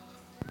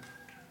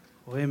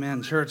Well,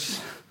 amen, church.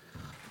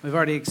 We've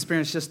already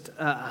experienced just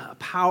a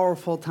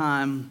powerful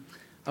time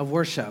of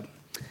worship.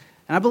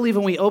 And I believe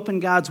when we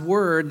open God's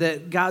Word,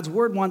 that God's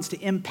Word wants to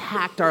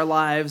impact our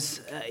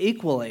lives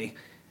equally.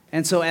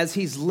 And so as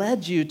He's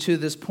led you to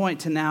this point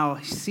to now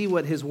see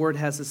what His Word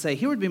has to say,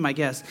 here would be my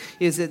guess,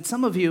 is that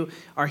some of you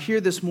are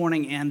here this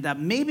morning and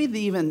maybe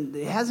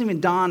it hasn't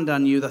even dawned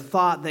on you the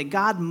thought that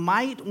God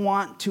might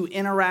want to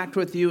interact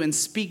with you and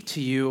speak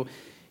to you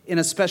in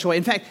a special way.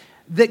 In fact,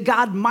 that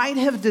God might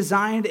have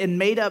designed and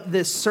made up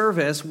this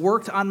service,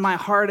 worked on my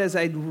heart as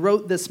I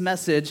wrote this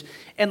message,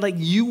 and like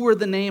you were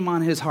the name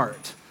on His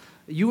heart.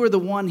 You were the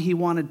one He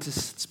wanted to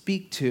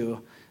speak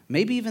to,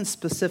 maybe even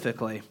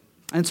specifically.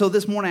 And so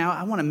this morning,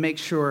 I want to make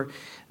sure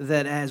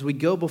that as we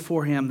go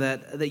before Him,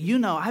 that you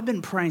know, I've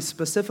been praying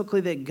specifically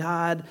that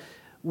God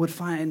would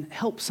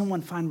help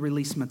someone find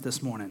releasement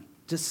this morning.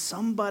 Just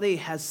somebody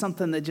has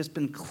something they've just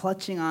been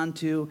clutching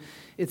onto.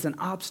 It's an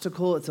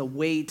obstacle, it's a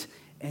weight,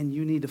 and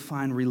you need to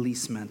find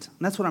releasement. And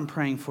that's what I'm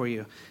praying for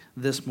you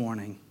this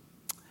morning.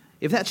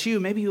 If that's you,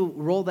 maybe you'll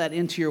roll that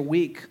into your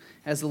week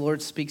as the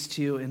Lord speaks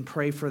to you and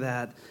pray for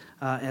that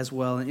as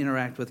well and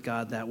interact with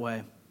God that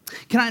way.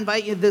 Can I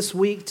invite you this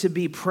week to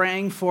be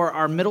praying for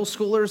our middle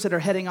schoolers that are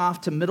heading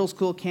off to middle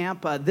school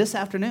camp this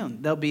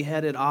afternoon? They'll be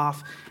headed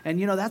off. And,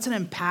 you know, that's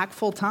an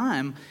impactful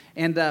time.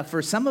 And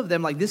for some of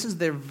them, like this is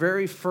their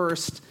very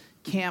first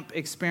camp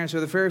experience, or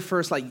the very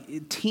first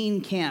teen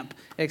camp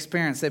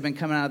experience. They've been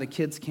coming out of the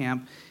kids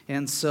camp,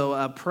 and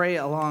so pray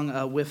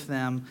along with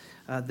them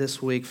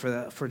this week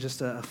for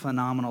just a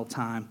phenomenal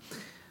time.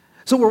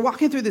 So we're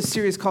walking through this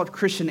series called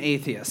Christian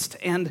Atheist,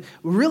 and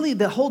really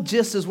the whole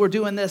gist as we're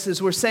doing this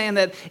is we're saying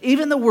that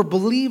even though we're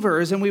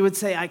believers and we would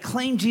say, I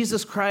claim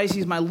Jesus Christ,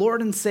 He's my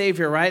Lord and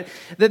Savior, right?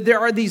 That there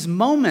are these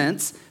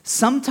moments,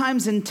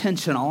 sometimes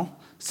intentional,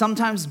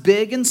 sometimes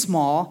big and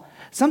small,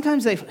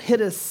 sometimes they hit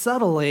us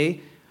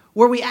subtly,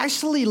 where we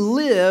actually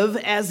live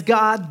as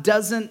God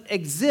doesn't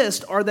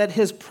exist or that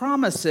His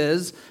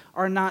promises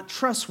are not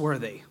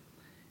trustworthy.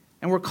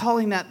 And we're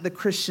calling that the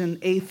Christian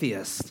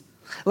atheist.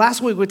 Last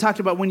week we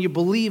talked about when you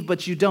believe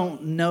but you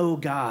don't know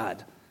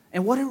God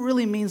and what it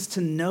really means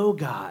to know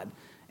God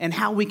and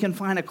how we can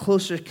find a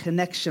closer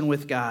connection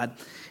with God.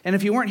 And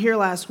if you weren't here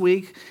last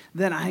week,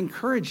 then I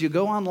encourage you,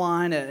 go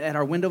online at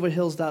our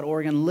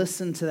windoverhills.org and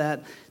listen to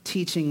that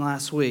teaching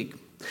last week.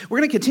 We're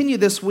going to continue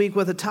this week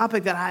with a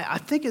topic that I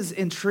think is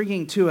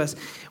intriguing to us.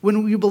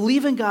 When you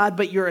believe in God,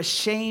 but you're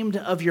ashamed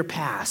of your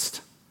past.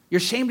 You're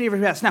ashamed of your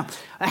past. Now,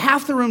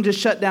 half the room just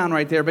shut down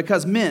right there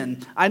because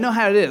men, I know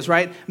how it is,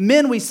 right?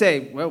 Men, we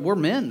say, well, we're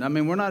men. I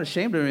mean, we're not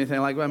ashamed of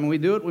anything. We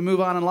do it, we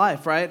move on in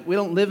life, right? We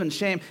don't live in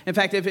shame. In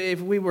fact,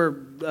 if we were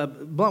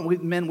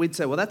blunt, men, we'd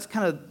say, well, that's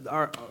kind of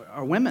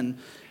our women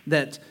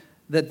that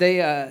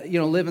they,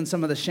 live in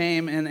some of the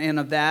shame and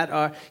of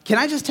that. Can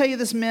I just tell you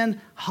this,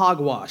 men?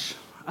 Hogwash.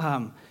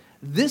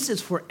 This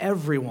is for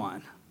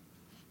everyone.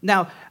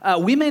 Now,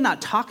 we may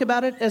not talk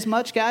about it as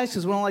much, guys,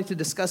 because we don't like to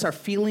discuss our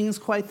feelings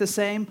quite the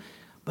same,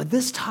 but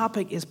this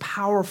topic is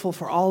powerful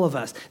for all of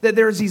us. That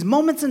there's these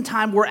moments in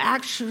time where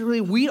actually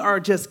we are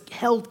just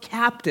held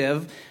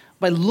captive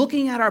by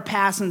looking at our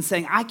past and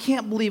saying, I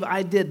can't believe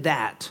I did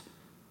that.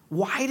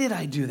 Why did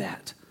I do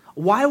that?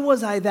 Why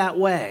was I that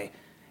way?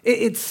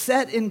 It's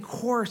set in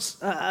course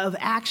of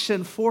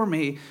action for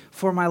me,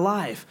 for my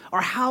life.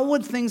 Or how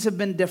would things have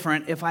been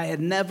different if I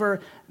had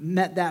never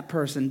met that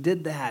person,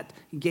 did that,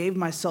 gave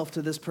myself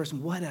to this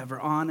person, whatever,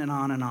 on and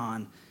on and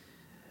on.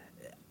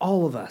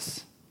 All of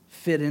us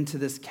fit into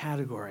this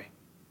category.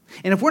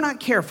 And if we're not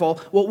careful,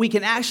 what we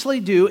can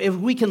actually do, if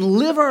we can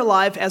live our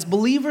life as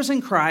believers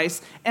in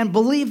Christ and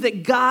believe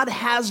that God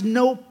has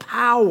no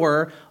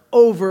power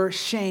over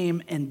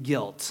shame and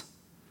guilt.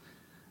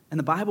 And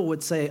the Bible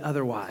would say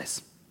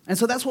otherwise. And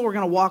so that's what we're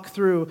going to walk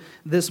through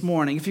this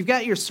morning. If you've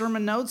got your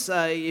sermon notes,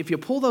 if you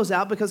pull those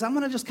out, because I'm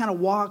going to just kind of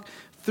walk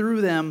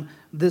through them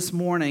this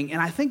morning. And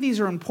I think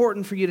these are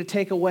important for you to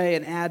take away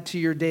and add to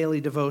your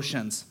daily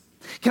devotions.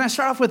 Can I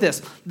start off with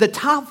this? The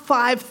top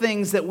 5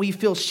 things that we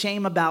feel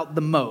shame about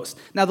the most.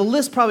 Now, the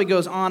list probably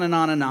goes on and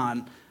on and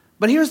on.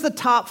 But here's the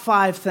top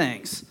 5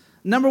 things.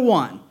 Number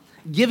 1,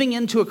 giving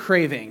into a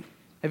craving.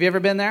 Have you ever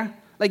been there?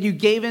 Like you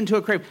gave into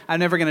a craving. I'm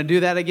never going to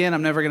do that again.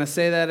 I'm never going to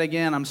say that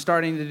again. I'm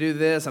starting to do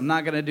this. I'm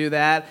not going to do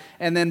that.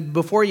 And then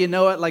before you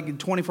know it, like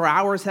 24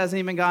 hours hasn't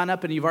even gone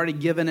up and you've already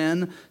given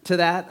in to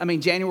that. I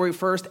mean, January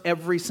 1st,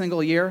 every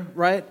single year,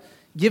 right?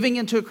 Giving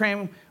into a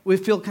craving, we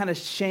feel kind of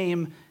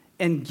shame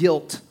and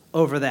guilt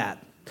over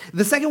that.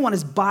 The second one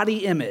is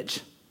body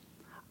image.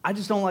 I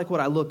just don't like what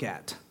I look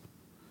at.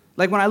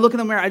 Like when I look in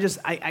the mirror,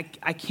 I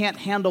can't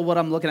handle what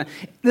I'm looking at.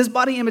 This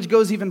body image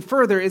goes even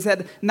further, is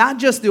that not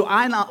just do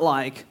I not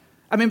like,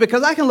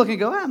 because I can look and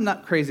go, I'm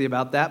not crazy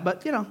about that,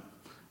 but,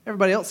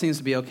 everybody else seems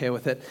to be okay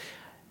with it.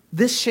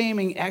 This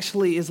shaming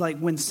actually is like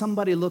when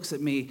somebody looks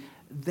at me,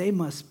 they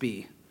must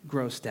be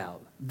grossed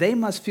out. They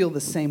must feel the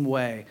same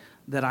way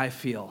that I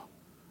feel.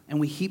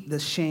 And we heap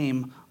this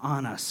shame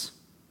on us.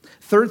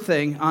 Third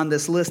thing on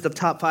this list of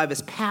top 5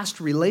 is past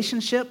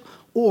relationship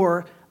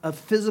or a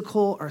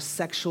physical or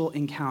sexual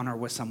encounter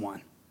with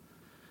someone.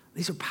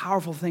 These are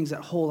powerful things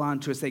that hold on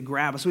to us. They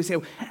grab us. We say,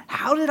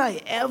 how did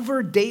I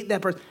ever date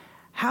that person?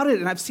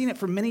 And I've seen it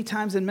for many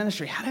times in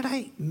ministry, how did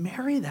I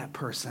marry that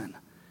person?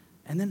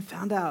 And then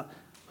found out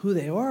who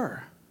they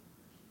were.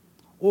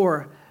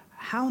 Or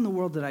how in the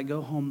world did I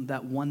go home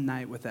that one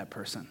night with that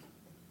person?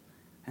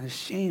 And the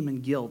shame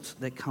and guilt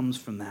that comes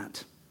from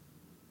that.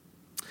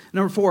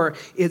 Number 4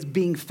 is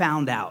being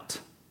found out.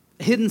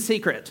 A hidden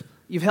secret.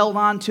 You've held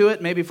on to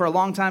it maybe for a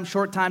long time,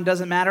 short time,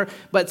 doesn't matter.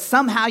 But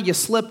somehow you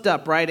slipped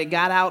up, right? It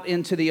got out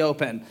into the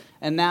open.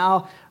 And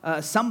now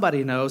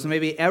somebody knows,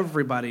 maybe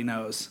everybody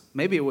knows.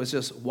 Maybe it was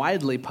just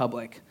widely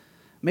public.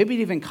 Maybe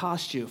it even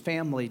cost you,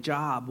 family,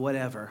 job,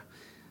 whatever.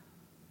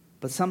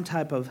 But some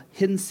type of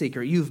hidden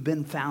secret, you've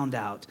been found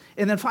out.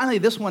 And then finally,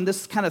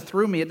 this kind of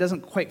threw me. It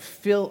doesn't quite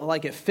feel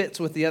like it fits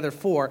with the other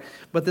 4.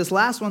 But this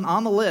last one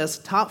on the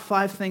list, top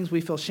 5 things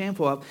we feel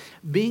shameful of,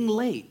 being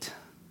late,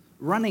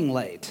 running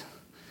late.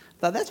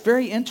 I thought that's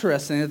very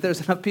interesting that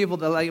there's enough people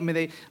that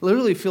they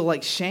literally feel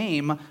like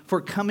shame for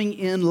coming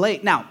in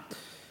late. Now,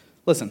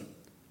 listen,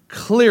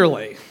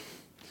 clearly,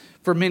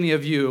 for many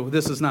of you,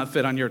 this does not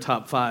fit on your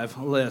top 5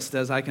 list,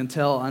 as I can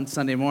tell on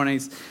Sunday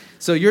mornings.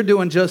 So you're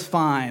doing just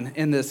fine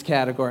in this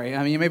category.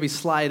 I mean, you maybe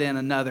slide in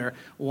another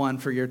one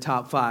for your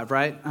top 5,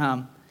 right?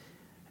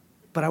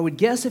 But I would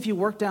guess if you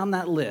work down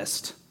that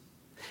list,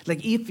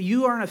 like if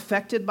you aren't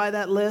affected by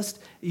that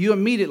list, you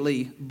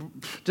immediately,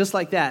 just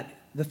like that,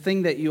 the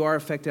thing that you are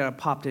affected by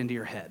popped into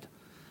your head.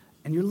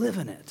 And you're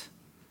living it.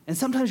 And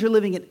sometimes you're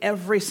living it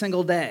every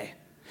single day.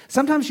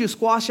 Sometimes you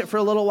squash it for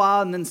a little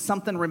while and then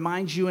something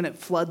reminds you and it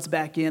floods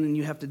back in and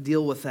you have to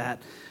deal with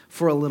that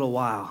for a little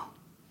while.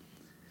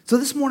 So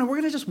this morning, we're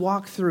going to just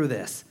walk through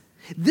this.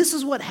 This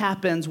is what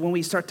happens when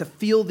we start to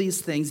feel these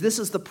things. This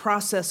is the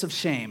process of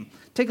shame.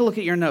 Take a look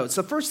at your notes.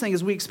 The first thing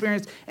is we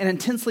experienced an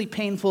intensely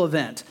painful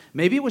event.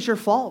 Maybe it was your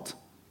fault.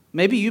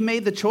 Maybe you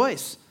made the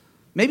choice.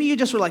 Maybe you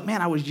just were like,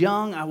 man, I was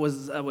young. I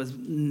was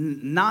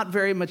not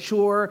very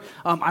mature.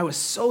 I was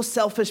so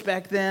selfish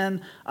back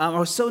then. I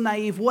was so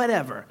naive,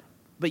 whatever.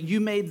 But you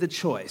made the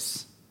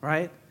choice,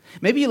 right?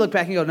 Maybe you look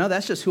back and go, no,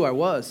 that's just who I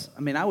was.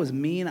 I mean, I was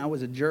mean. I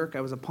was a jerk.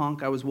 I was a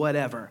punk. I was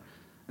whatever.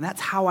 And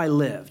that's how I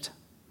lived.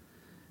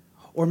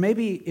 Or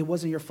maybe it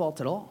wasn't your fault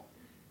at all.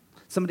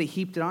 Somebody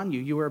heaped it on you.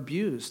 You were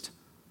abused.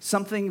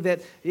 Something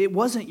that it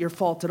wasn't your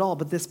fault at all,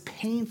 but this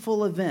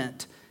painful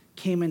event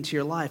came into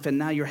your life, and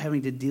now you're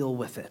having to deal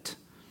with it.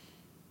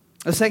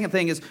 The second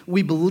thing is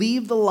we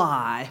believe the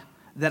lie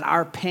that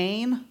our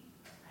pain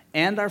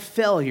and our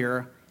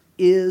failure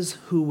is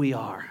who we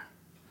are.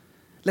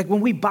 Like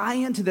when we buy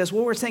into this,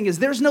 what we're saying is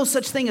there's no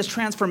such thing as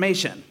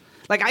transformation.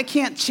 Like I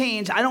can't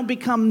change. I don't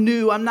become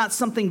new. I'm not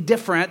something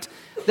different.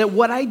 That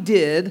what I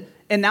did,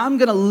 and now I'm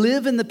going to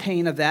live in the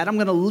pain of that. I'm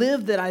going to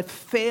live that I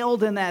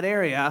failed in that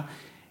area.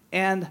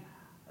 And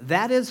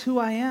that is who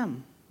I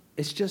am.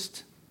 It's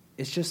just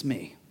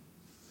me.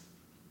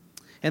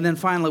 And then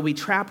finally, we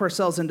trap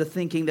ourselves into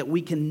thinking that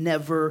we can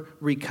never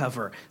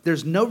recover.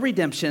 There's no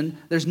redemption.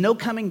 There's no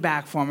coming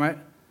back from it.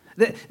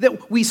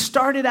 That we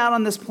started out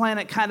on this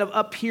planet kind of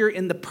up here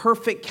in the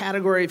perfect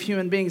category of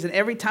human beings. And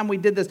every time we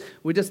did this,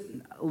 we just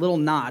a little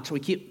notch. We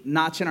keep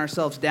notching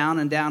ourselves down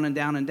and down and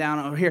down and down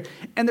over here.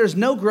 And there's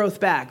no growth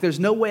back. There's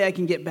no way I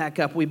can get back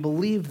up. We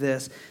believe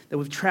this, that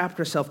we've trapped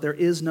ourselves. There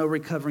is no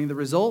recovering. The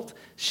result,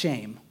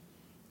 shame.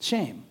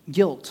 Shame,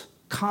 guilt,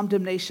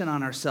 condemnation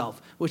on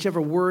ourselves,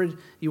 whichever word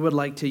you would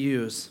like to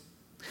use.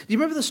 Do you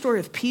remember the story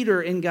of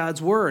Peter in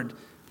God's word?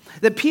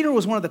 That Peter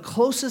was one of the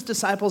closest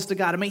disciples to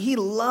God. I mean, he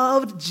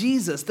loved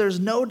Jesus. There's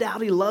no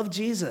doubt he loved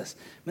Jesus.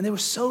 I mean, they were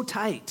so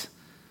tight.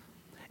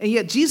 And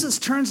yet Jesus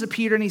turns to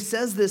Peter and he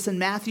says this in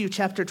Matthew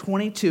chapter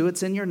 22.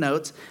 It's in your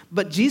notes.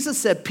 But Jesus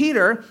said,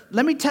 Peter,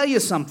 let me tell you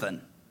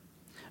something.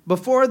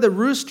 Before the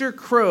rooster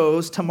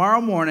crows tomorrow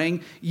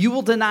morning, you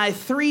will deny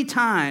 3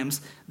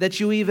 times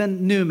that you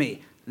even knew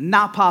me.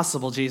 Not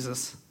possible,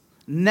 Jesus.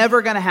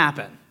 Never going to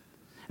happen.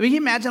 I mean, can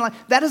you imagine,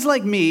 that is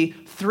like me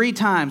 3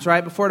 times,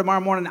 right? Before tomorrow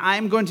morning,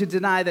 I'm going to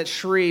deny that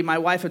Sheree, my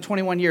wife of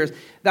 21 years,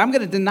 that I'm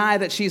going to deny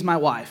that she's my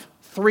wife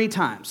 3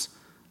 times.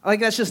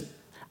 That's just,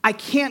 I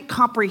can't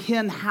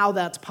comprehend how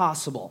that's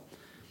possible.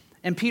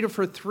 And Peter,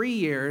 for 3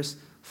 years,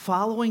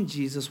 following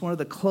Jesus, one of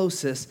the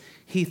closest,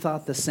 he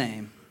thought the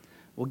same.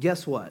 Well,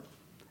 guess what?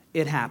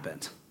 It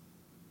happened.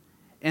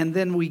 And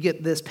then we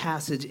get this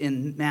passage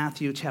in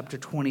Matthew chapter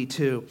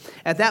 22.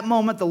 At that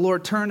moment, the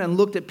Lord turned and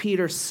looked at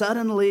Peter.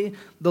 Suddenly,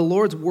 the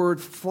Lord's word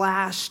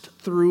flashed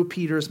through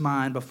Peter's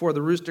mind. Before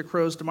the rooster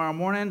crows tomorrow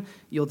morning,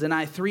 you'll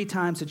deny 3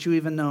 times that you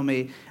even know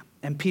me.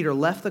 And Peter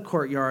left the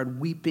courtyard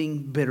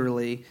weeping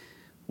bitterly.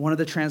 One of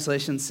the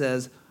translations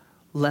says,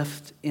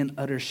 left in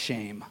utter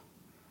shame.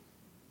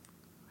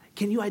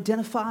 Can you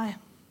identify? I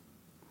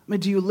mean,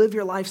 do you live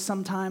your life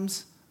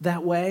sometimes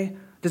that way?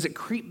 Does it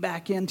creep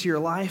back into your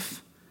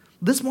life?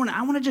 This morning,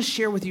 I want to just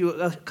share with you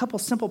a couple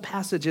simple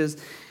passages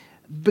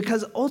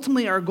because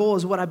ultimately our goal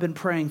is what I've been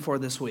praying for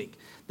this week,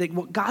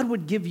 that God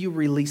would give you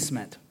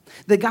releasement.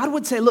 That God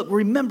would say, look,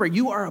 remember,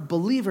 you are a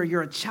believer.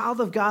 You're a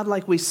child of God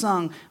like we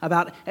sung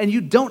about, and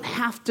you don't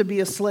have to be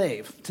a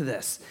slave to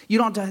this. You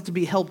don't have to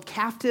be held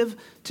captive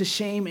to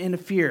shame and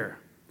fear.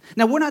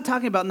 Now, we're not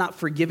talking about not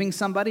forgiving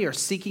somebody or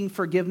seeking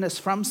forgiveness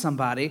from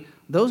somebody.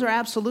 Those are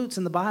absolutes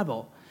in the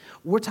Bible.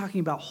 We're talking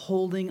about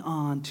holding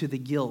on to the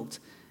guilt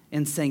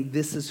and saying,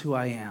 this is who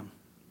I am.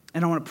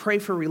 And I want to pray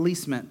for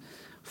releasement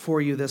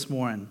for you this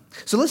morning.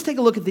 So let's take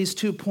a look at these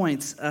 2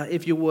 points,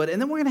 if you would, and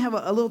then we're going to have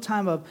a little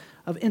time of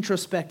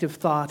introspective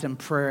thought and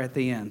prayer at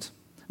the end.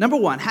 Number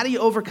 1, how do you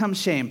overcome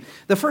shame?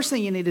 The first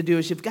thing you need to do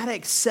is you've got to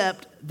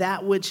accept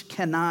that which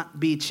cannot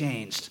be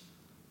changed.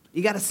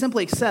 You got to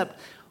simply accept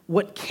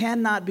what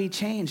cannot be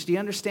changed. Do you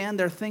understand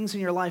there are things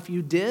in your life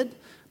you did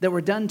that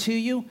were done to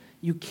you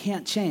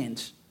can't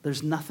change.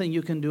 There's nothing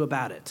you can do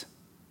about it.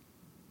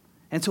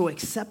 And so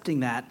accepting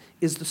that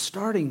is the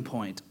starting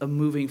point of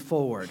moving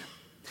forward.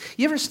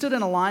 You ever stood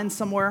in a line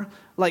somewhere,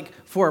 like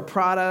for a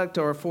product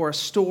or for a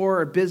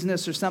store or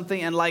business or something,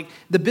 and like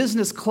the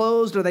business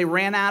closed or they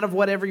ran out of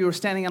whatever you were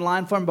standing in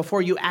line for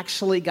before you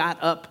actually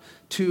got up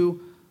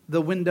to the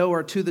window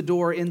or to the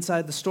door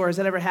inside the store? Has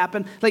that ever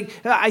happened? Like,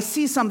 I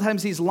see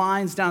sometimes these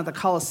lines down at the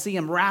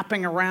Coliseum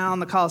wrapping around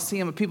the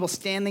Coliseum of people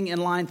standing in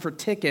line for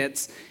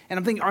tickets, and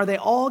I'm thinking, are they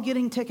all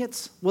getting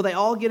tickets? Will they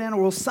all get in,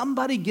 or will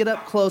somebody get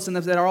up close and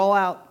if they're all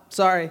out,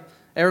 sorry,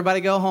 everybody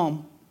go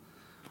home?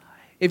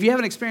 If you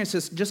haven't experienced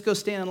this, just go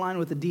stand in line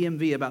with the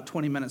DMV about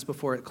 20 minutes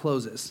before it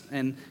closes,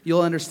 and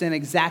you'll understand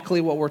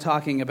exactly what we're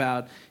talking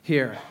about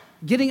here.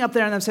 Getting up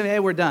there and them saying, hey,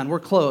 we're done,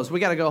 we're closed, we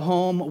got to go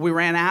home, we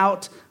ran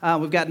out,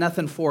 we've got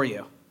nothing for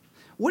you.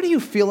 What do you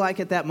feel like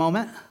at that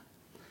moment?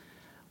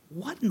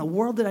 What in the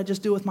world did I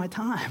just do with my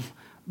time?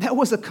 That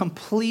was a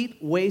complete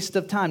waste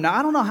of time. Now,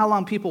 I don't know how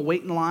long people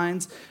wait in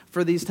lines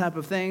for these type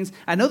of things.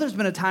 I know there's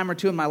been a time or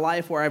two in my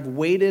life where I've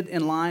waited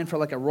in line for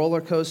like a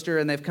roller coaster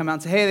and they've come out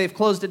and say, hey, they've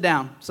closed it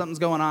down. Something's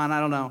going on, I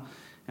don't know.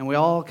 And we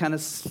all kind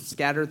of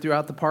scattered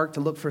throughout the park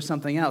to look for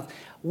something else.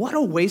 What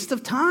a waste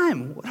of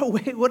time.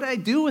 What did I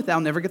do with that?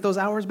 I'll never get those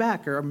hours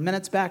back or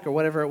minutes back or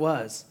whatever it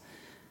was.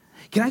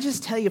 Can I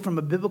just tell you from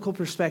a biblical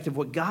perspective,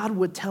 what God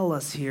would tell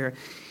us here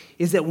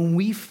is that when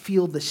we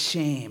feel the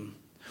shame,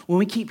 when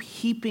we keep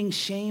heaping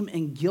shame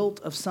and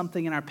guilt of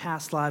something in our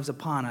past lives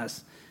upon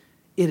us,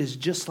 it is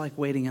just like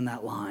waiting in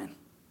that line.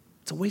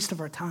 It's a waste of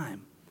our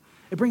time.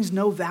 It brings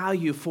no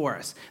value for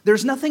us.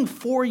 There's nothing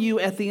for you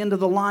at the end of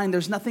the line.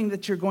 There's nothing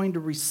that you're going to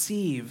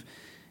receive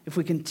if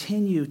we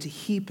continue to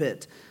heap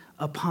it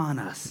upon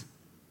us.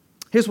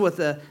 Here's what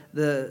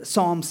the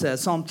Psalm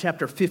says, Psalm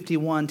chapter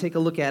 51. Take a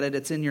look at it.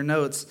 It's in your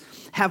notes.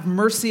 Have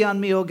mercy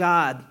on me, O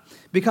God,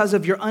 because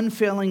of your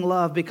unfailing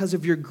love, because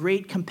of your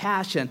great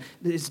compassion.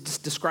 It's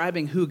just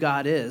describing who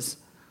God is.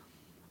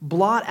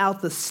 Blot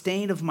out the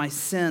stain of my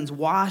sins.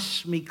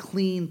 Wash me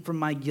clean from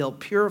my guilt.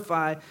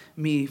 Purify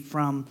me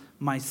from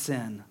my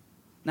sin.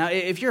 Now,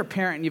 if you're a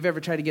parent and you've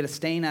ever tried to get a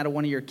stain out of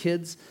one of your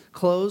kids'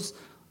 clothes,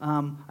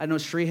 I know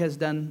Shree has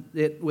done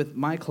it with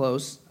my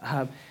clothes.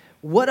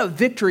 What a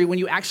victory when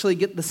you actually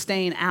get the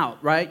stain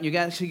out, right? You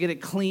actually get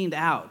it cleaned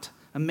out.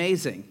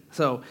 Amazing.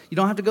 So you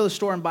don't have to go to the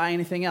store and buy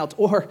anything else.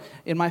 Or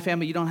in my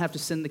family, you don't have to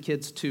send the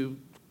kids to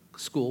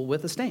school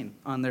with a stain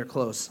on their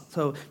clothes.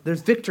 So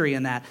there's victory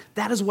in that.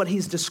 That is what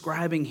he's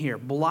describing here.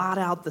 Blot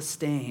out the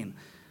stain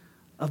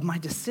of my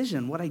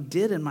decision, what I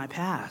did in my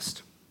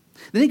past.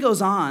 Then he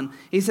goes on.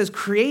 He says,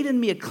 create in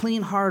me a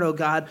clean heart, O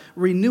God.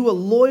 Renew a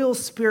loyal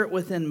spirit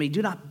within me.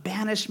 Do not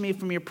banish me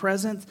from your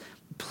presence.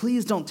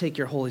 Please don't take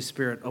your Holy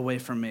Spirit away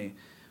from me,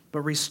 but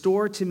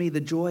restore to me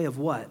the joy of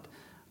what?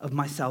 Of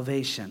my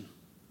salvation,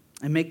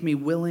 and make me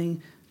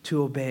willing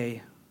to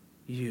obey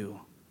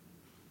you.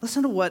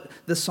 Listen to what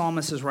the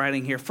psalmist is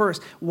writing here.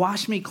 First,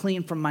 wash me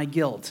clean from my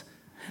guilt.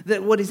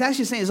 That what he's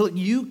actually saying is, look,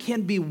 you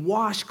can be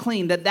washed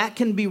clean, that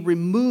can be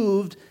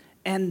removed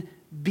and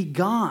be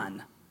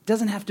gone. It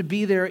doesn't have to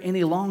be there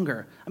any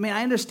longer. I mean,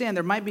 I understand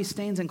there might be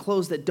stains in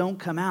clothes that don't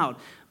come out,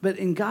 but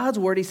in God's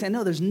word, he's saying,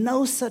 no, there's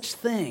no such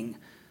thing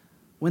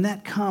when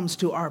that comes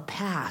to our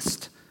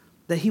past,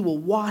 that he will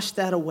wash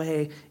that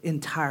away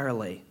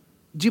entirely.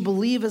 Do you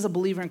believe as a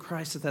believer in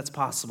Christ that that's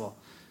possible?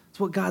 It's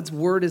what God's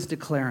word is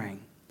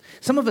declaring.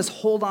 Some of us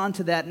hold on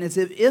to that, and as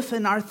if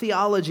in our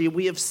theology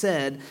we have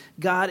said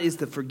God is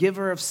the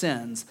forgiver of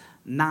sins,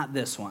 not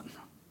this one.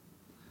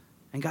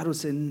 And God would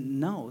say,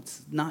 no,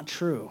 it's not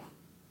true.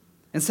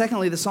 And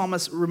secondly, the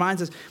psalmist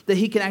reminds us that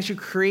he can actually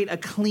create a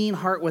clean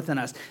heart within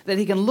us, that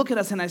he can look at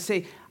us and I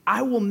say,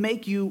 I will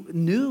make you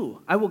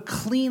new. I will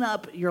clean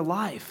up your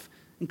life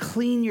and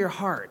clean your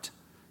heart.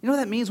 You know what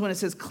that means when it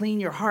says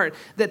clean your heart?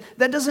 That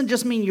doesn't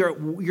just mean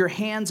your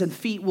hands and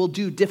feet will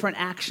do different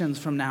actions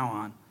from now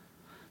on.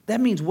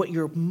 That means what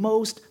you're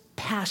most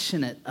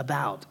passionate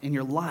about in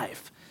your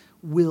life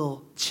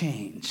will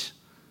change.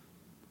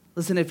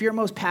 Listen, if you're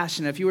most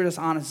passionate, if you were just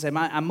honest and say,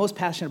 I'm most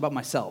passionate about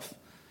myself,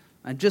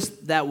 I'm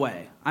just that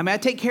way. I mean, I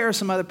take care of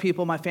some other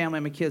people, my family,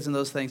 my kids, and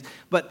those things,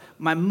 but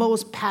my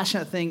most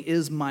passionate thing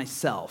is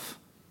myself.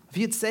 If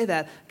you'd say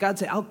that, God'd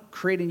say, I'll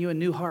create in you a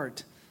new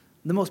heart.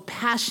 The most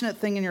passionate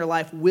thing in your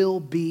life will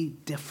be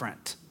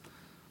different.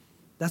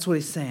 That's what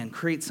he's saying.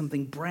 Create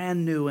something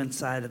brand new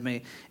inside of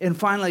me. And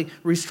finally,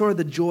 restore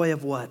the joy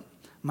of what?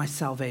 My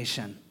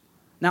salvation.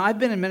 Now, I've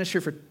been in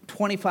ministry for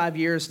 25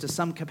 years to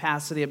some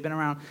capacity. I've been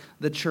around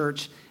the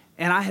church,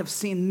 and I have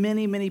seen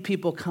many, many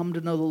people come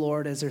to know the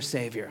Lord as their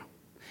Savior.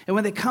 And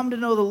when they come to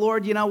know the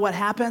Lord, you know what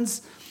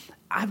happens?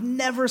 I've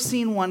never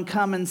seen one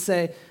come and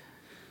say,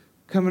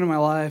 come into my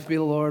life, be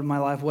the Lord of my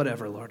life,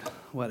 whatever, Lord,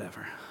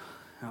 whatever.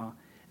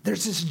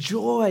 There's this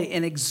joy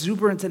and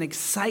exuberance and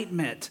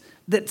excitement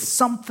that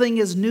something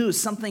is new,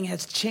 something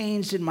has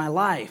changed in my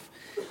life.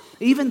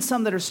 Even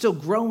some that are still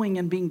growing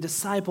and being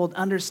discipled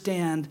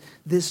understand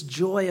this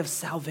joy of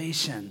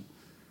salvation.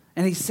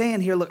 And he's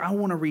saying here, look, I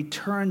want to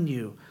return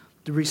you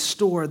to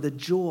restore the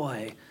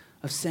joy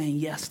of saying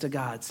yes to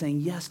God,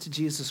 saying yes to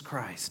Jesus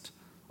Christ.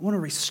 I want to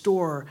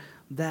restore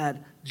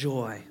that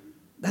joy.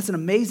 That's an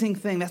amazing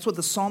thing. That's what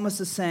the psalmist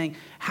is saying.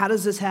 How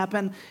does this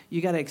happen?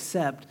 You got to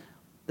accept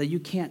that you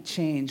can't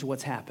change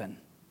what's happened.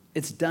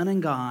 It's done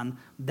and gone.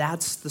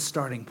 That's the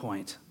starting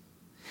point.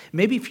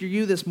 Maybe for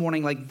you this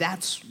morning, like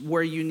that's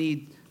where you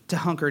need to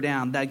hunker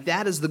down. Like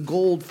that is the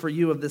gold for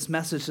you of this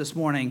message this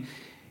morning.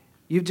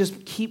 You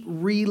just keep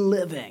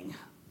reliving.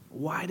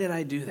 Why did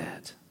I do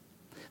that?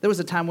 There was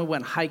a time we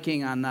went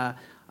hiking on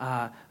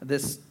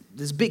this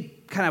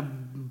big kind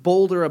of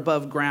boulder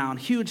above ground,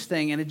 huge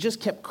thing, and it just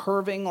kept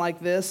curving like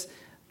this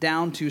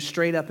down to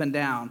straight up and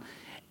down.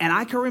 And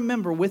I can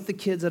remember with the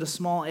kids at a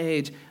small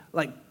age,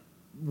 like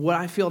what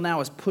I feel now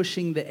is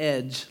pushing the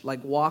edge,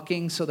 like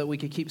walking so that we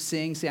could keep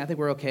seeing. See, I think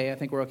we're okay. I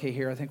think we're okay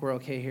here. I think we're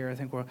okay here. I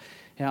think we're,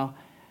 Now,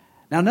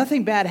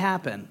 nothing bad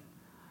happened.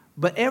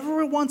 But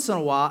every once in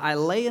a while, I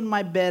lay in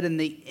my bed and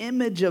the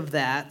image of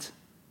that,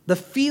 the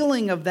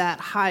feeling of that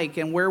hike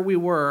and where we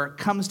were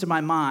comes to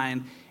my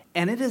mind.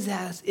 And it is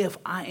as if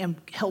I am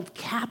held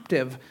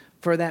captive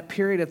for that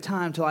period of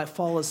time till I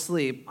fall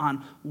asleep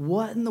on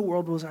what in the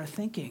world was our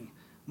thinking.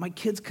 My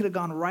kids could have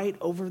gone right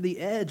over the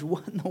edge.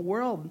 What in the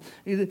world?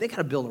 They got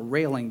to build a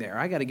railing there.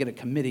 I got to get a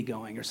committee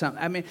going or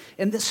something. I mean,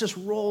 and this just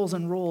rolls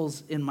and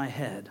rolls in my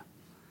head.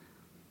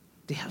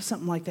 Do you have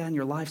something like that in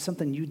your life,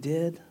 something you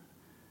did?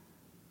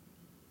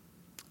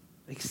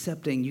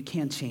 Accepting you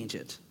can't change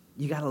it.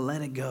 You got to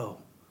let it go.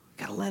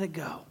 Got to let it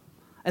go.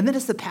 And then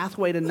it's the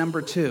pathway to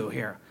number 2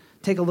 here.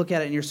 Take a look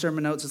at it in your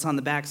sermon notes. It's on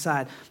the back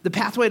side. The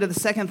pathway to the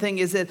second thing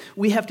is that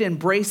we have to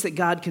embrace that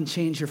God can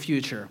change your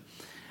future.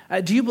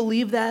 Do you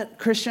believe that,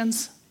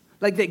 Christians?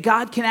 Like that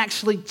God can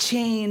actually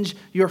change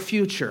your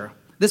future.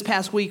 This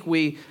past week,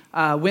 we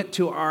went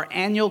to our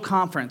annual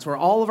conference where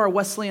all of our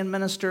Wesleyan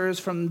ministers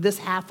from this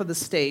half of the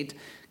state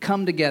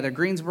come together.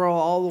 Greensboro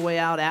all the way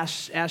out,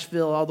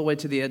 Asheville all the way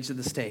to the edge of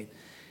the state.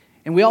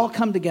 And we all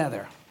come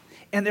together.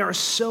 And there are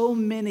so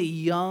many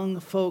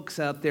young folks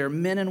out there,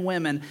 men and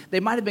women.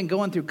 They might have been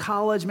going through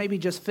college, maybe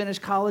just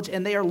finished college,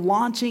 and they are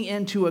launching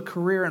into a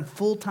career in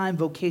full-time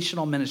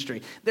vocational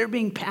ministry. They're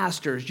being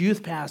pastors,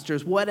 youth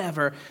pastors,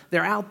 whatever.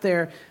 They're out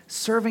there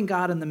serving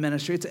God in the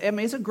ministry.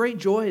 It's a great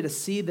joy to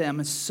see them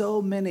and so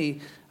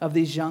many of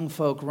these young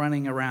folk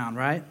running around,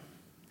 right?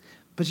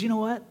 But you know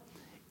what?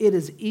 It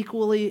is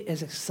equally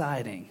as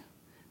exciting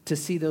to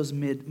see those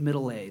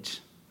middle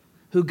age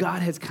who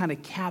God has kind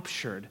of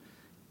captured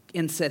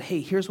and said,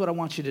 hey, here's what I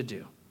want you to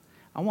do.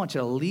 I want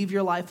you to leave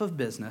your life of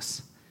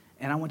business,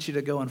 and I want you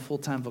to go in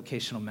full-time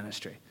vocational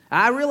ministry.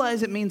 I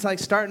realize it means like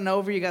starting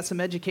over. You got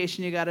some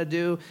education you got to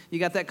do. You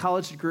got that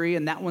college degree,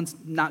 and that one's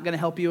not going to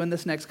help you in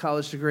this next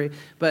college degree.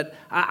 But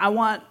I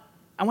want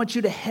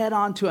you to head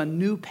on to a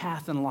new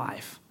path in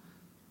life.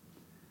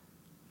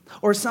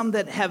 Or some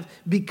that have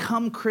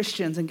become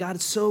Christians, and God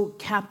so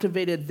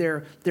captivated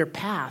their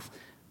path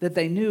that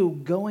they knew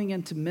going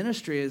into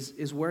ministry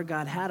is where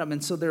God had them.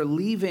 And so they're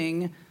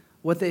leaving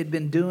what they'd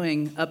been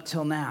doing up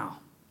till now.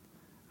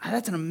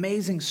 That's an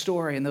amazing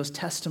story and those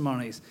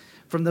testimonies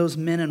from those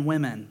men and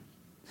women.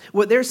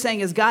 What they're saying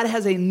is God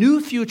has a new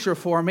future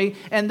for me,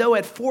 and though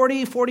at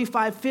 40,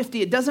 45,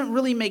 50, it doesn't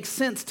really make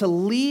sense to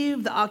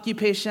leave the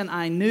occupation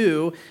I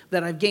knew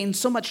that I've gained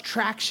so much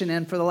traction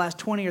in for the last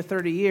 20 or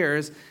 30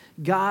 years,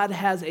 God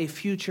has a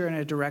future and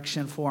a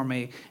direction for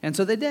me. And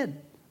so they did.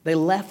 They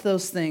left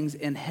those things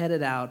and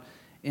headed out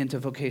into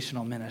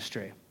vocational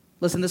ministry.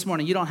 Listen, this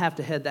morning, you don't have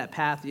to head that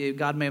path.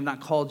 God may have not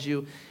called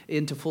you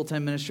into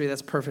full-time ministry.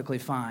 That's perfectly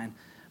fine.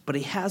 But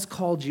he has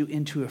called you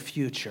into a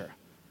future.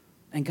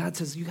 And God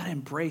says, you got to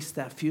embrace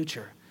that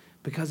future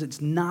because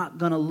it's not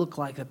going to look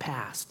like the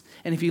past.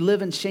 And if you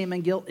live in shame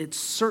and guilt, it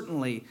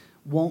certainly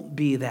won't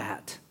be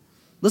that.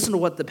 Listen to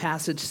what the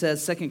passage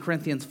says, 2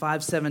 Corinthians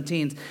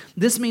 5:17.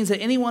 This means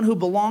that anyone who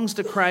belongs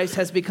to Christ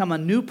has become a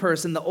new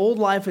person. The old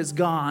life is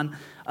gone.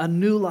 A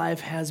new life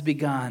has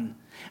begun.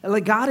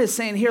 Like God is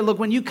saying here, look,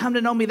 when you come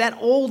to know me, that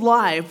old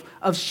life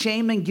of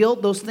shame and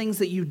guilt, those things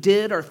that you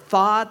did or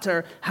thought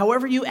or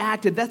however you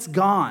acted, that's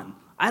gone.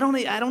 I don't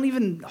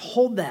even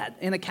hold that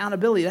in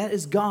accountability. That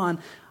is gone.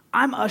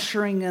 I'm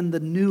ushering in the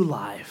new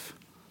life.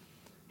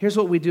 Here's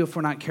what we do if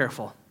we're not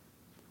careful.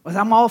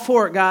 I'm all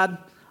for it, God.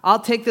 I'll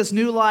take this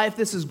new life.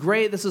 This is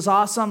great. This is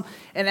awesome.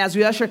 And as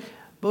we usher,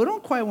 but we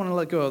don't quite want to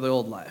let go of the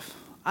old life.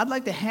 I'd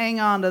like to hang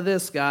on to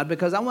this, God,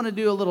 because I want to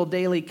do a little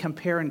daily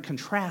compare and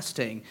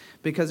contrasting,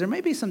 because there may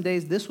be some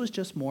days this was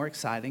just more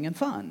exciting and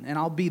fun, and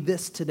I'll be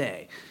this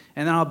today,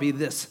 and then I'll be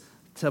this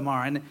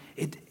tomorrow.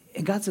 And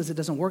God says it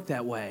doesn't work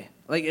that way.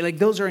 Like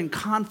those are in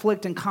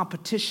conflict and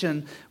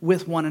competition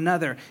with one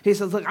another. He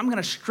says, look, I'm going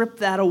to strip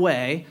that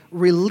away,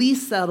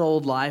 release that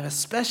old life,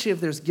 especially if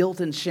there's guilt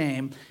and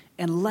shame,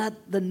 and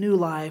let the new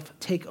life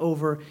take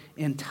over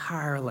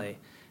entirely.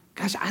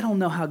 Gosh, I don't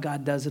know how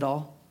God does it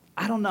all.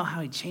 I don't know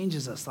how he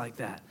changes us like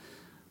that,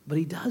 but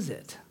he does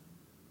it.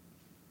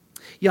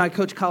 I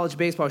coached college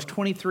baseball. I was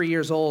 23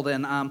 years old,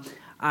 and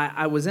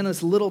I was in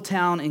this little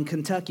town in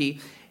Kentucky,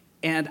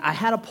 and I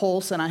had a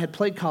pulse, and I had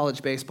played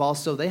college baseball,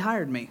 so they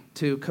hired me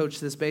to coach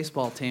this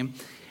baseball team.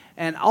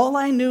 And all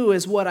I knew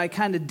is what I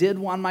kind of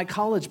did on my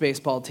college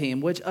baseball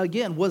team, which,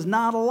 again, was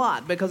not a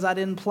lot because I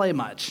didn't play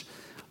much.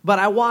 But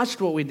I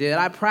watched what we did.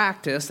 I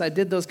practiced. I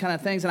did those kind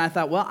of things, and I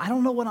thought, well, I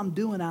don't know what I'm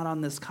doing out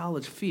on this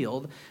college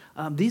field.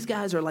 These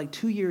guys are like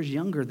 2 years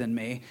younger than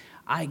me.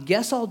 I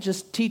guess I'll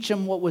just teach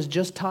them what was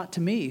just taught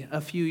to me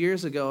a few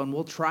years ago, and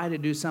we'll try to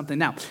do something.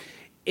 Now,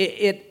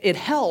 it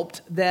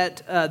helped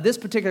that this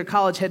particular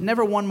college had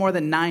never won more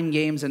than 9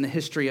 games in the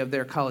history of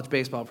their college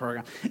baseball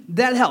program.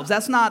 That helps.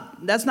 That's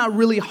not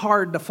really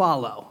hard to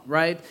follow,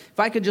 right? If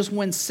I could just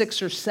win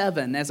 6 or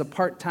 7 as a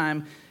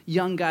part-time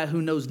young guy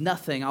who knows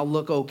nothing, I'll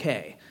look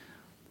okay.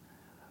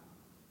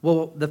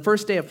 Well, the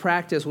first day of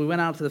practice, we went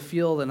out to the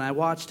field, and I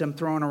watched him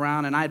throwing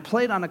around, and I had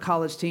played on a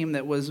college team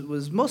that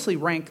was mostly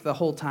ranked the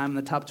whole time, in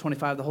the top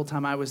 25 the whole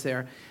time I was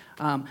there.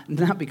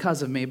 Not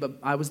because of me, but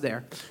I was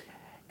there.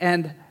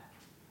 And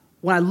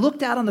when I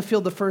looked out on the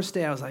field the first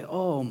day, I was like,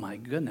 oh, my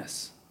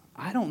goodness.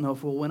 I don't know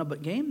if we'll win a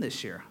game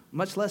this year,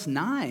 much less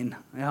 9,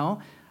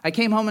 I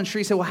came home, and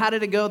Sheree said, well, how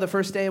did it go the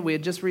first day? We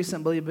had just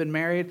recently been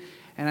married.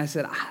 And I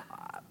said,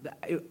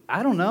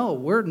 I don't know.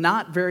 We're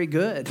not very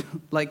good,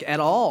 like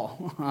at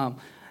all.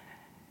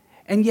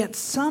 And yet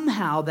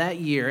somehow that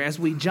year, as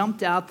we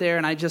jumped out there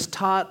and I just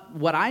taught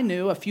what I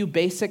knew, a few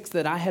basics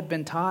that I had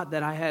been taught,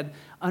 that I had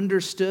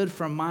understood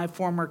from my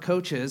former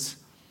coaches,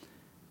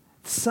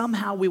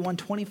 somehow we won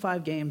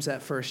 25 games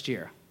that first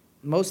year.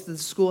 Most of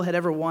the school had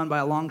ever won by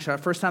a long shot.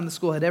 First time the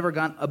school had ever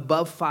gone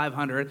above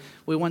 500.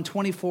 We won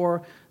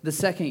 24 the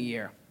second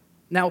year.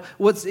 Now,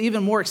 what's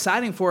even more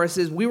exciting for us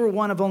is we were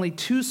one of only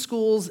 2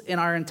 schools in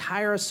our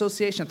entire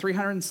association,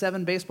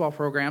 307 baseball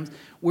programs.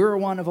 We were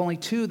one of only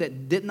 2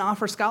 that didn't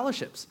offer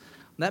scholarships.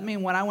 That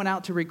means when I went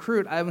out to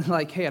recruit, I was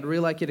like, hey, I'd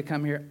really like you to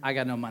come here. I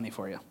got no money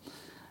for you.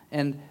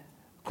 And,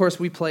 of course,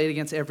 we played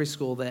against every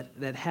school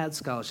that had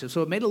scholarships,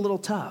 so it made it a little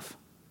tough.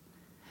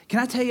 Can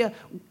I tell you,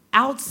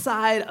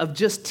 outside of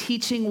just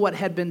teaching what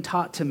had been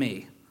taught to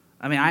me,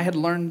 I had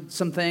learned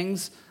some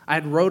things. I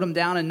had wrote them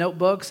down in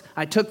notebooks.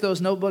 I took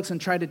those notebooks and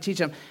tried to teach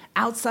them.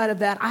 Outside of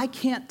that, I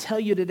can't tell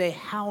you today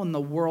how in the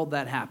world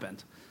that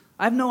happened.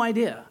 I have no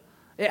idea.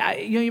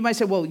 You might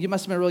say, well, you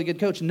must have been a really good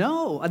coach.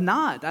 No, I'm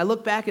not. I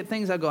look back at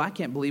things, I go, I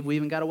can't believe we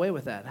even got away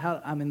with that.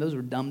 Those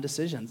were dumb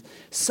decisions.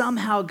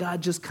 Somehow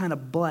God just kind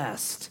of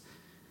blessed.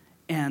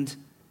 And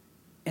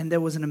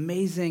there was an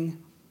amazing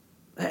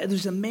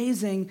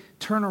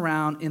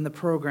turnaround in the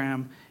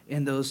program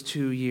in those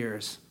 2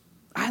 years.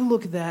 I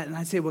look at that and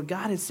I say, what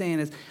God is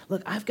saying is,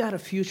 look, I've got a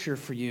future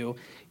for you.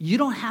 You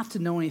don't have to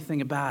know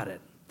anything about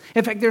it.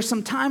 In fact, there's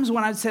some times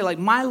when I'd say, like,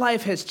 my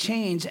life has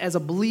changed as a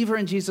believer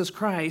in Jesus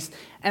Christ,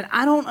 and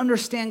I don't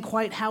understand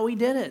quite how he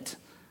did it.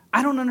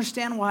 I don't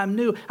understand why I'm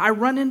new. I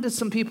run into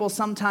some people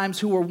sometimes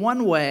who were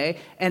one way,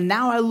 and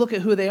now I look at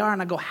who they are, and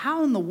I go,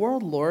 how in the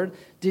world, Lord,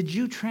 did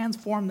you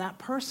transform that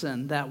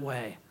person that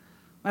way?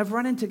 I've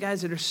run into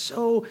guys that are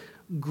so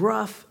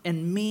gruff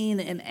and mean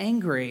and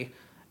angry,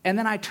 and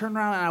then I turn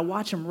around and I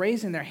watch them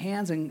raising their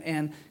hands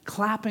and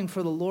clapping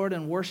for the Lord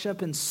and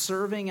worship and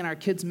serving in our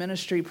kids'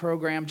 ministry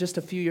program just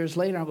a few years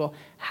later. I go,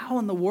 how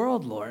in the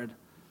world, Lord?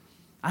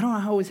 I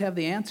don't always have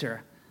the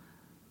answer,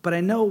 but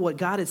I know what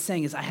God is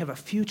saying is, I have a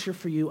future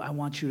for you I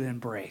want you to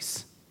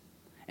embrace.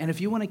 And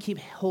if you want to keep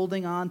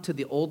holding on to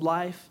the old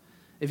life,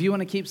 if you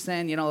want to keep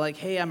saying,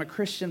 hey, I'm a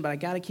Christian, but I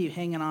got to keep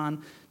hanging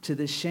on to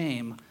this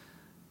shame,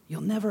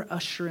 you'll never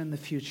usher in the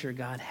future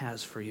God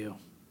has for you.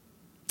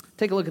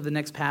 Take a look at the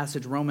next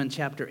passage, Romans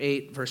chapter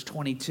 8, verse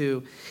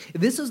 22.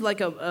 This is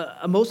like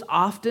a most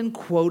often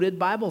quoted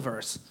Bible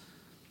verse.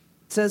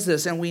 It says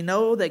this, and we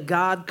know that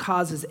God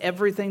causes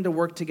everything to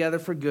work together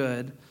for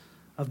good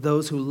of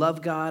those who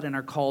love God and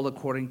are called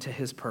according to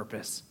his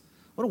purpose.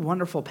 What a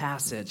wonderful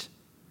passage.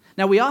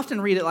 Now, we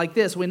often read it like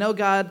this. We know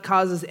God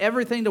causes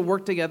everything to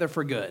work together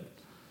for good.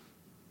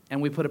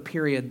 And we put a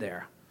period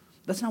there.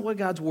 That's not what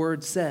God's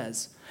word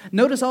says.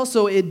 Notice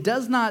also, it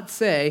does not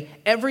say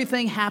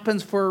everything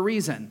happens for a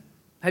reason.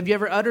 Have you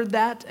ever uttered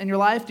that in your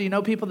life? Do you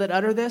know people that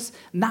utter this?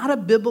 Not a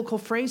biblical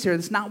phrase here.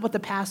 That's not what the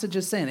passage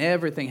is saying.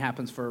 Everything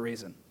happens for a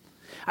reason.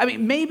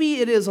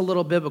 Maybe it is a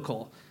little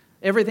biblical.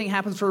 Everything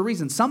happens for a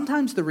reason.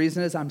 Sometimes the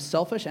reason is I'm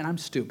selfish and I'm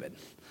stupid.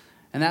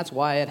 And that's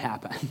why it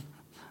happened.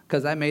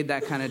 Because I made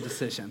that kind of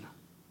decision.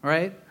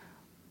 Right?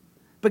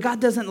 But God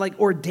doesn't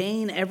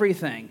ordain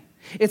everything.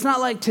 It's not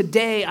like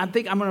today I'm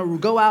going to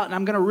go out and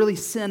I'm going to really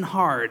sin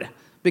hard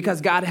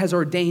because God has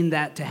ordained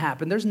that to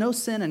happen. There's no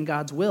sin in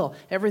God's will.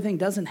 Everything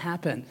doesn't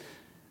happen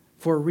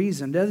for a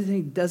reason.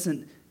 Everything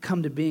doesn't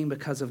come to being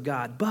because of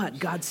God. But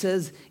God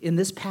says in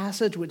this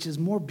passage, which is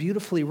more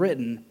beautifully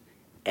written,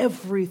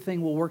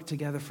 everything will work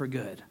together for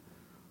good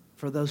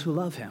for those who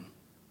love him,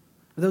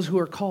 for those who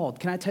are called.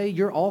 Can I tell you,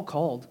 you're all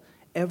called.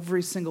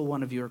 Every single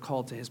one of you are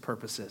called to his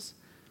purposes.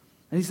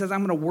 And he says,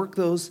 I'm going to work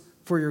those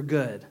for your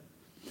good.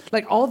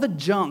 Like all the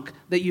junk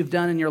that you've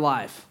done in your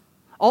life,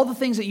 all the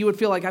things that you would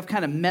feel like I've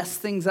kind of messed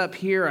things up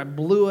here, I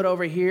blew it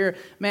over here.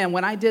 Man,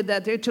 when I did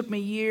that, it took me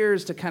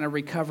years to kind of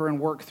recover and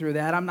work through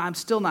that. I'm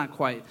still not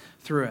quite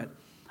through it.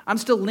 I'm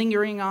still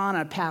lingering on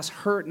a past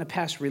hurt and a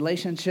past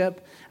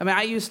relationship. I mean,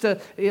 I used to,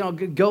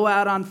 go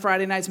out on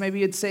Friday nights. Maybe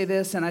you'd say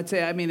this, and I'd say,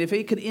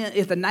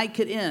 if the night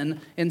could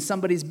end in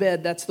somebody's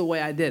bed, that's the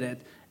way I did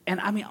it. And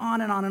I mean,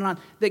 on and on and on.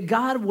 That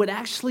God would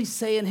actually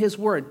say in his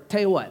word,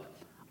 tell you what,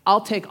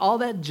 I'll take all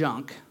that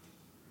junk,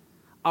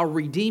 I'll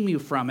redeem you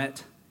from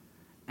it,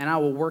 and I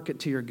will work it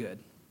to your good.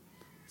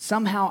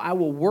 Somehow I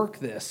will work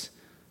this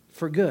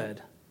for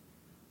good.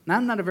 Now,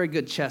 I'm not a very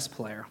good chess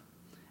player,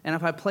 and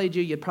if I played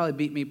you, you'd probably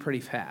beat me pretty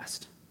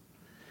fast.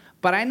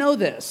 But I know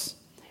this.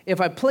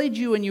 If I played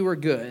you and you were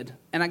good,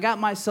 and I got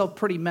myself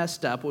pretty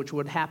messed up, which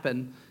would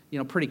happen,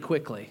 pretty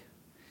quickly,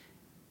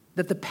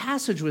 that the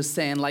passage was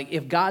saying, like,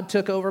 if God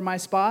took over my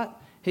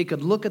spot, he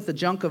could look at the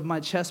junk of my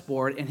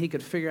chessboard and he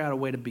could figure out a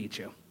way to beat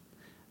you.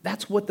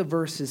 That's what the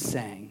verse is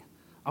saying.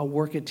 I'll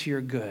work it to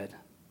your good.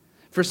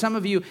 For some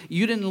of you,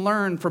 you didn't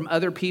learn from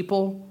other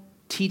people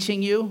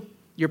teaching you,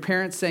 your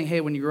parents saying,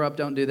 hey, when you grow up,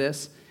 don't do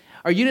this.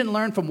 Or you didn't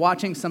learn from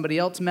watching somebody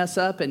else mess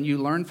up and you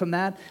learned from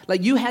that.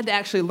 Like you had to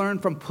actually learn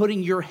from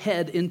putting your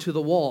head into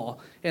the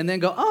wall and then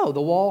go, oh,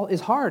 the wall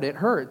is hard, it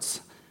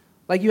hurts.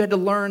 Like you had to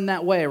learn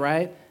that way,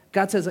 right?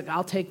 God says,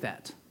 I'll take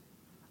that.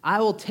 I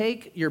will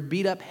take your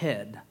beat up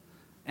head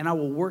and I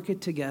will work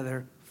it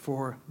together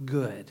for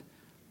good.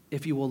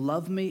 If you will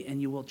love me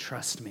and you will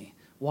trust me.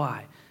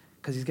 Why?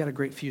 Because he's got a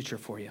great future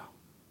for you.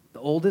 The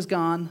old is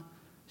gone,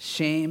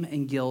 shame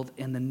and guilt,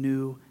 and the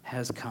new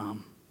has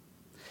come.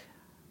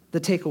 The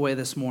takeaway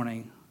this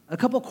morning, a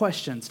couple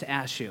questions to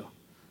ask you.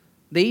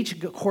 They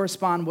each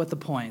correspond with the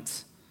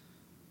points.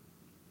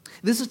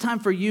 This is time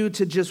for you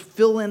to just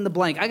fill in the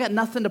blank. I got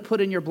nothing to put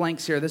in your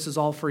blanks here. This is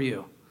all for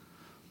you.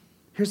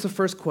 Here's the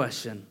first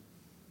question.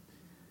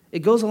 It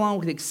goes along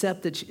with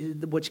accept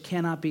which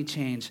cannot be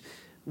changed.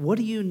 What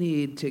do you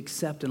need to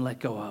accept and let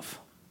go of?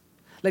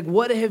 Like,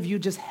 what have you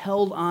just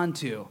held on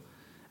to?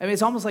 I mean,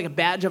 it's almost like a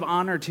badge of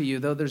honor to you,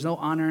 though there's no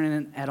honor in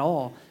it at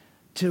all,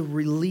 to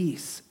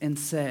release and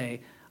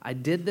say, I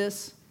did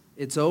this,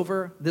 it's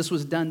over, this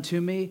was done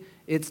to me,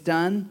 it's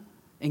done,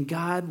 and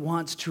God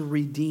wants to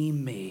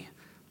redeem me,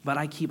 but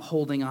I keep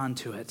holding on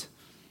to it.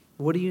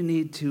 What do you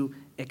need to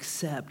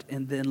accept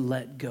and then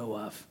let go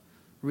of?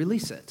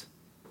 Release it.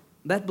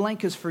 That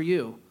blank is for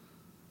you.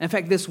 In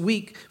fact, this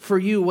week for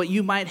you, what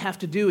you might have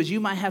to do is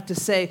you might have to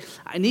say,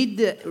 I need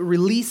to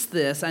release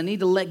this, I need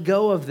to let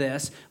go of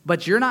this,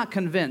 but you're not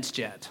convinced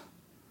yet.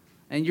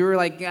 And you're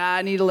like,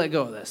 I need to let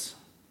go of this.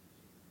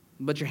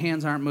 But your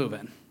hands aren't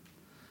moving.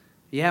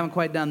 You haven't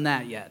quite done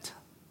that yet.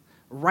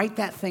 Write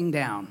that thing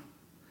down.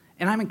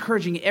 And I'm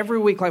encouraging you every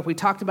week, like we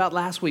talked about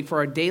last week, for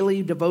our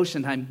daily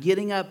devotion time,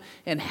 getting up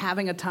and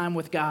having a time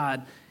with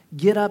God.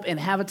 Get up and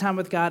have a time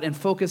with God and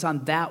focus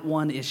on that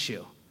one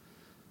issue.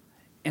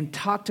 And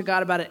talk to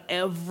God about it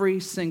every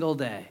single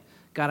day.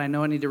 God, I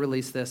know I need to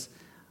release this.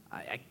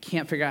 I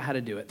can't figure out how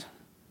to do it.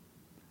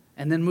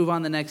 And then move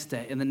on the next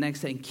day and the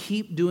next day and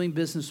keep doing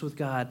business with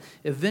God.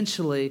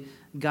 Eventually,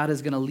 God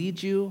is going to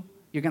lead you.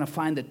 You're going to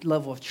find a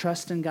level of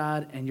trust in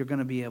God, and you're going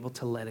to be able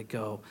to let it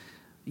go.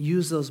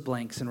 Use those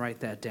blanks and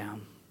write that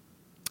down.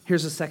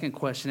 Here's the second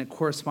question. It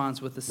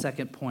corresponds with the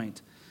second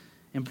point.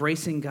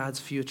 Embracing God's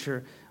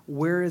future.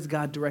 Where is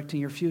God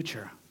directing your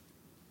future?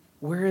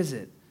 Where is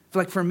it?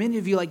 Like for many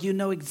of you, like you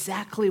know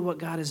exactly what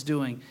God is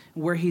doing,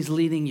 where he's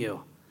leading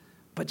you.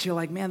 But you're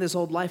like, man, this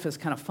old life is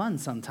kind of fun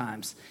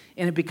sometimes.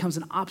 And it becomes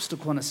an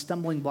obstacle and a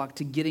stumbling block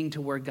to getting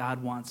to where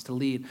God wants to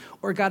lead.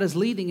 Or God is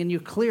leading and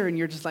you're clear and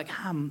you're just like,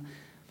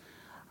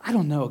 I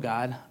don't know,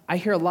 God. I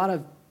hear a lot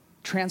of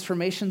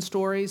transformation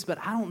stories, but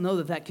I don't know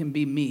that that can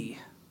be me.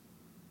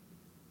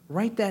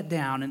 Write that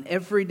down, and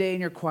every day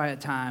in your quiet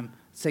time,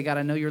 say, God,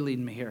 I know you're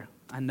leading me here.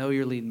 I know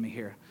you're leading me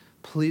here.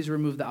 Please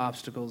remove the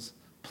obstacles.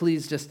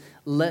 Please just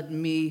let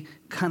me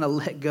kind of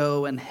let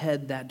go and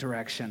head that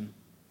direction.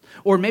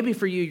 Or maybe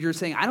for you, you're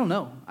saying, I don't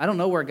know. I don't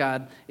know where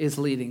God is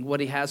leading, what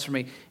he has for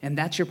me. And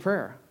that's your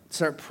prayer.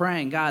 Start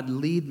praying, God,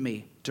 lead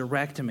me,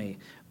 direct me.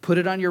 Put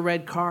it on your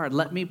red card.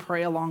 Let me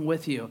pray along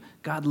with you.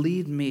 God,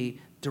 lead me,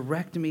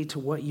 direct me to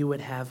what you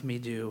would have me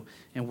do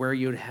and where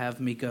you would have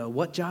me go,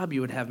 what job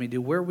you would have me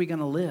do, where are we going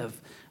to live?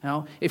 You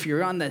know, if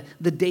you're on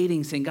the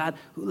dating scene, God,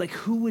 like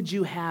who would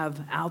you have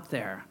out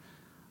there?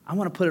 I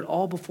want to put it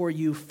all before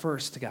you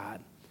first,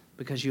 God,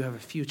 because you have a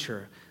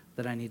future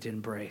that I need to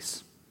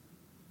embrace.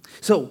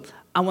 So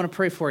I want to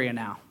pray for you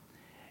now.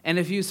 And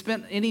if you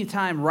spent any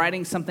time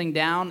writing something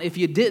down, if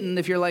you didn't,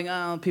 if you're like,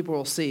 oh, people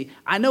will see,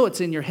 I know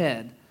it's in your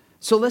head.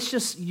 So let's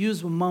just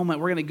use a moment.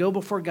 We're going to go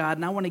before God,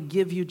 and I want to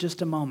give you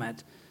just a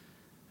moment,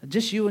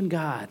 just you and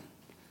God,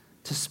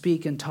 to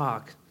speak and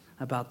talk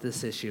about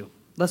this issue.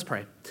 Let's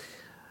pray.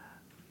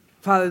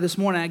 Father, this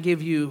morning I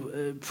give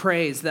you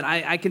praise that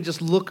I can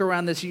just look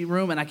around this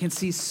room and I can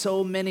see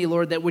so many,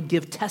 Lord, that would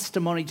give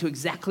testimony to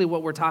exactly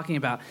what we're talking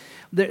about,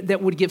 that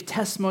would give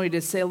testimony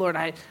to say, Lord,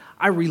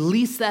 I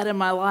released that in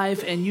my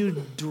life and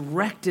you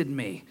directed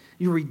me,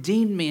 you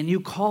redeemed me and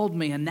you called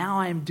me, and now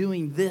I am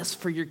doing this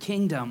for your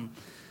kingdom.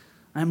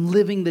 I'm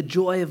living the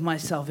joy of my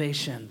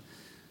salvation.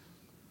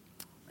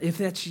 If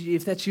that's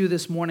you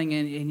this morning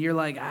and you're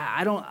like,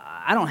 I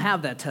don't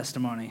have that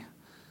testimony.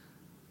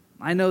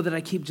 I know that I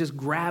keep just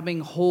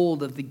grabbing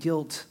hold of the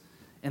guilt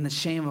and the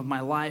shame of my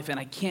life, and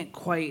I can't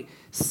quite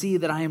see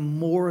that I am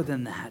more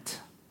than that.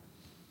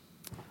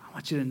 I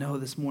want you to know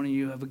this morning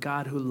you have a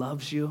God who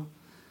loves you,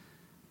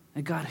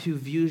 a God who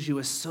views you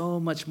as so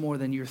much more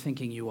than you're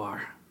thinking you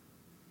are.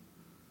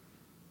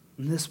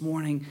 And this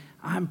morning,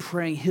 I'm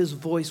praying his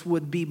voice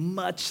would be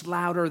much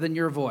louder than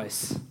your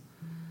voice,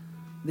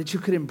 that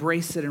you could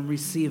embrace it and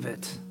receive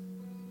it.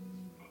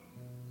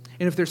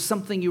 And if there's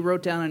something you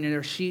wrote down on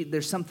your sheet,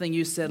 there's something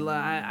you said,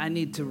 I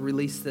need to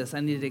release this, I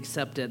need to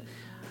accept it.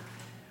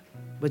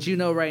 But you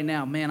know right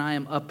now, man, I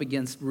am up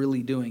against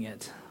really doing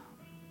it.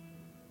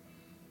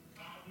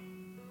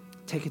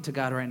 Take it to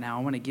God right now.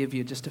 I want to give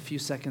you just a few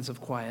seconds of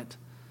quiet.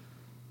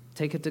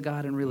 Take it to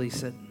God and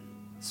release it.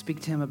 Speak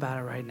to him about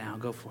it right now.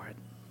 Go for it.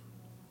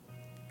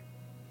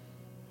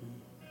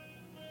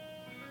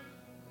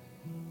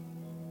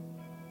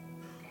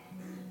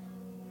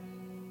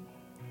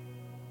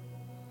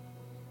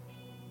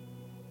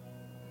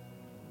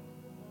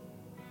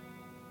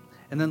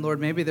 And then, Lord,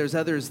 maybe there's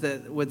others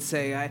that would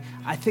say,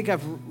 I think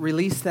I've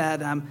released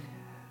that,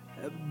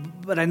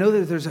 but I know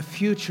that there's a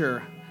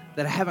future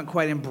that I haven't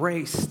quite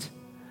embraced.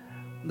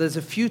 There's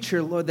a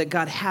future, Lord, that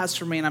God has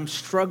for me, and I'm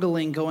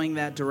struggling going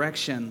that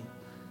direction.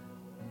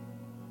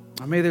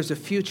 Or maybe there's a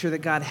future that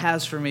God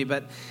has for me,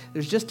 but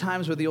there's just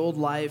times where the old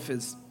life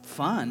is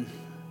fun,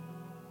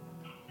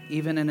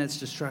 even in its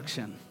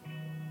destruction.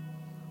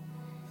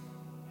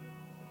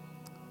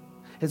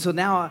 And so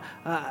now,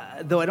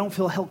 though I don't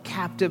feel held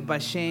captive by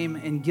shame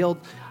and guilt,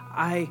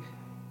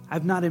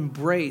 I've not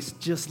embraced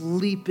just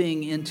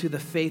leaping into the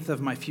faith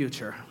of my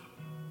future.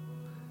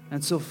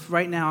 And so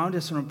right now, I'm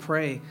just going to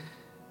pray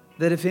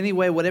that if any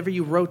way, whatever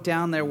you wrote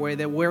down there,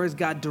 where is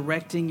God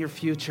directing your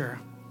future?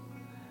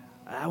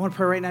 I want to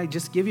pray right now,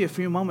 just give you a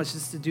few moments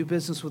just to do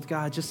business with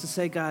God, just to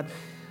say, God,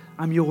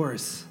 I'm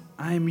yours.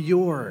 I'm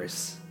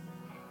yours.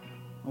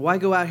 Why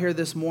go out here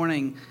this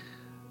morning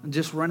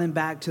just running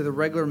back to the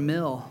regular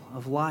mill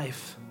of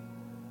life?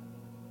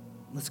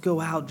 Let's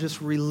go out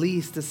just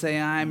released to say,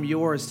 I'm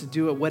yours to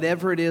do it.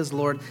 Whatever it is,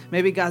 Lord.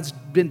 Maybe God's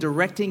been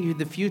directing you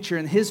the future,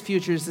 and his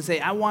future is to say,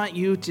 I want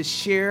you to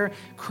share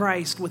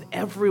Christ with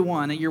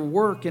everyone at your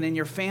work and in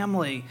your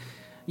family.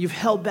 You've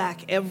held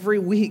back every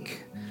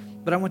week,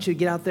 but I want you to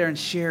get out there and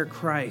share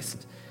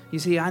Christ. You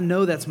see, I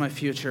know that's my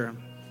future.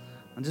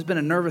 I've just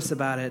been nervous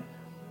about it.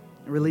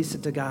 Release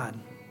it to God.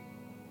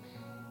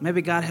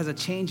 Maybe God has a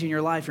change in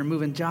your life. You're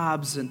moving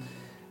jobs and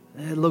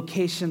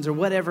locations or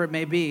whatever it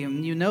may be,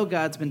 and you know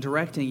God's been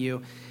directing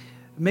you.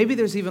 Maybe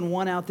there's even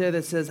one out there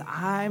that says,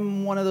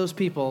 I'm one of those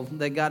people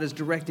that God is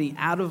directing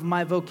out of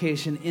my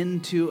vocation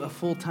into a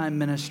full-time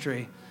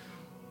ministry.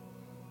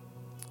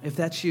 If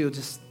that's you,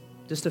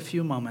 just a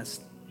few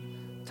moments,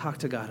 talk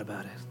to God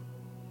about it.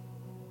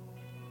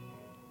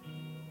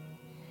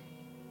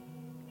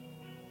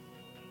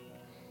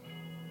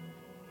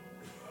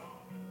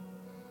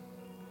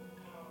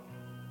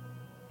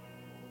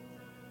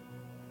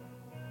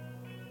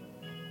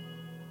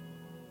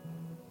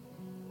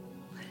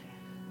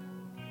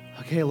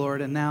 Okay,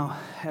 Lord, and now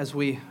as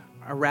we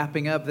are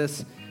wrapping up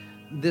this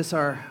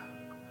our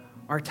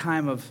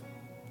time of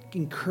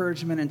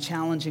encouragement and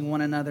challenging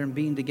one another and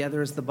being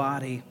together as the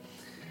body,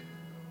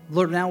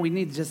 Lord, now we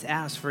need to just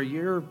ask for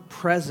your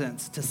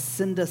presence to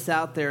send us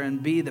out there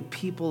and be the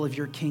people of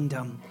your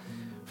kingdom.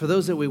 For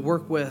those that we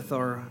work with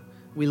or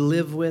we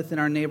live with in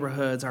our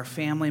neighborhoods, our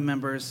family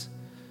members,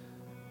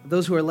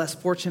 those who are less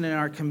fortunate in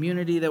our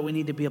community that we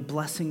need to be a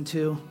blessing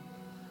to.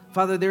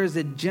 Father, there is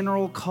a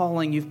general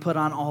calling you've put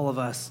on all of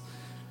us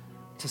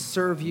to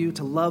serve you,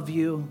 to love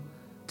you,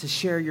 to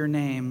share your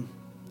name,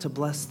 to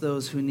bless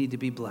those who need to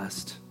be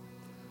blessed.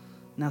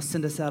 Now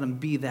send us out and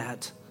be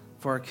that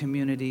for our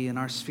community and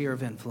our sphere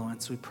of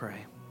influence, we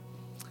pray.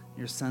 In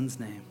your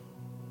Son's name,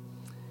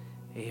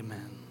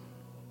 amen.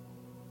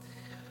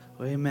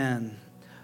 Amen.